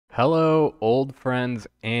Hello, old friends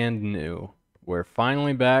and new. We're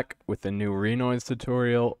finally back with a new Renoise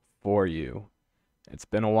tutorial for you. It's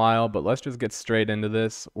been a while, but let's just get straight into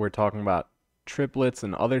this. We're talking about triplets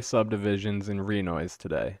and other subdivisions in Renoise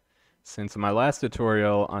today. Since my last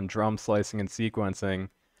tutorial on drum slicing and sequencing,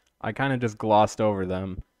 I kind of just glossed over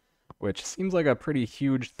them, which seems like a pretty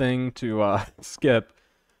huge thing to skip,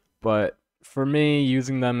 but for me,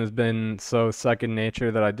 using them has been so second nature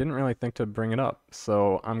that I didn't really think to bring it up.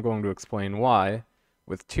 So I'm going to explain why,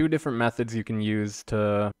 with two different methods you can use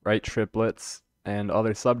to write triplets and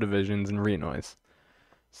other subdivisions in Renoise.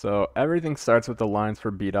 So everything starts with the lines per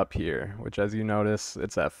beat up here, which as you notice,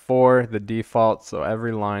 it's at 4, the default, so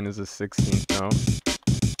every line is a 16th note.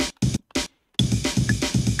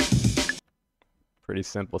 Pretty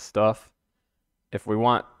simple stuff. If we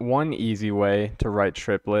want one easy way to write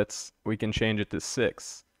triplets, we can change it to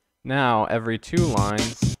 6. Now, every 2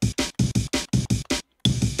 lines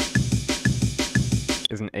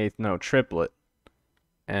is an 8th note triplet,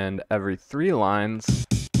 and every 3 lines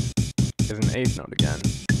is an 8th note again.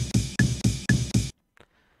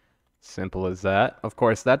 Simple as that. Of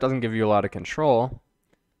course, that doesn't give you a lot of control,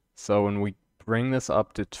 so when we bring this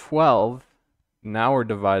up to 12, now we're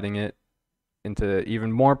dividing it into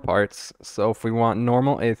even more parts. So if we want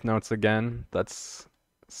normal 8th notes again, that's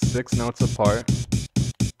 6 notes apart.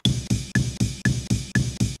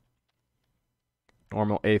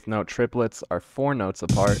 Normal 8th note triplets are 4 notes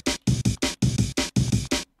apart.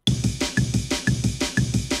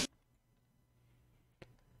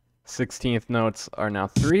 Sixteenth notes are now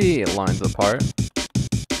 3 lines apart.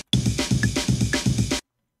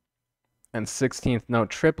 And 16th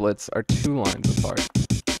note triplets are 2 lines apart.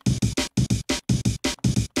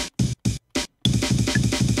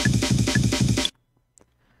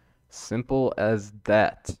 Simple as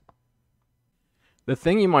that. The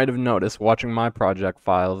thing you might have noticed watching my project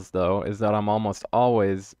files, though, is that I'm almost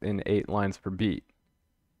always in 8 lines per beat.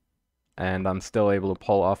 And I'm still able to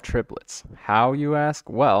pull off triplets. How, you ask?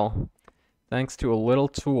 Well, thanks to a little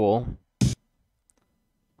tool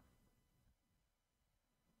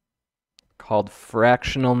called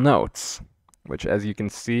fractional notes, which, as you can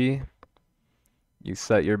see, you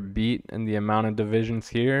set your beat and the amount of divisions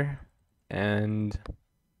here, and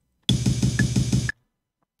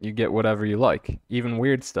you get whatever you like, even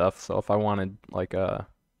weird stuff. So if I wanted like a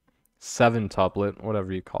 7-tuplet,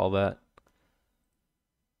 whatever you call that,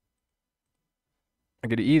 I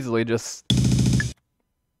could easily just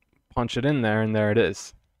punch it in there, and there it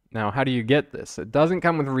is. Now, how do you get this? It doesn't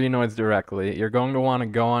come with Renoise directly. You're going to want to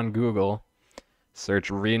go on Google, search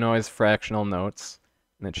Renoise fractional notes,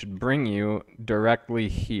 and it should bring you directly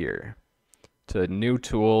here to new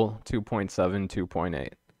tool 2.7, 2.8.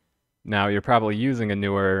 Now, you're probably using a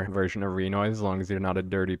newer version of Renoise as long as you're not a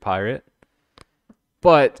dirty pirate.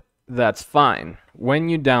 But that's fine. When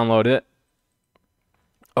you download it,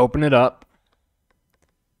 open it up.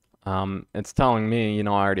 It's telling me, I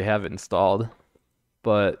already have it installed.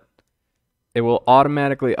 But it will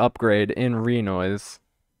automatically upgrade in Renoise,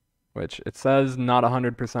 which it says not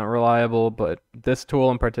 100% reliable, but this tool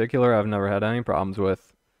in particular I've never had any problems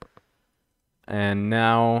with. And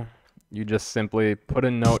now you just simply put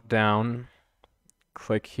a note down,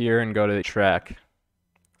 click here and go to the track,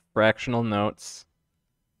 fractional notes,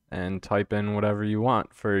 and type in whatever you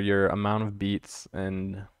want for your amount of beats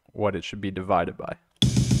and what it should be divided by.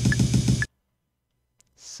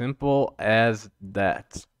 Simple as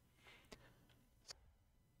that.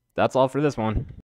 That's all for this one.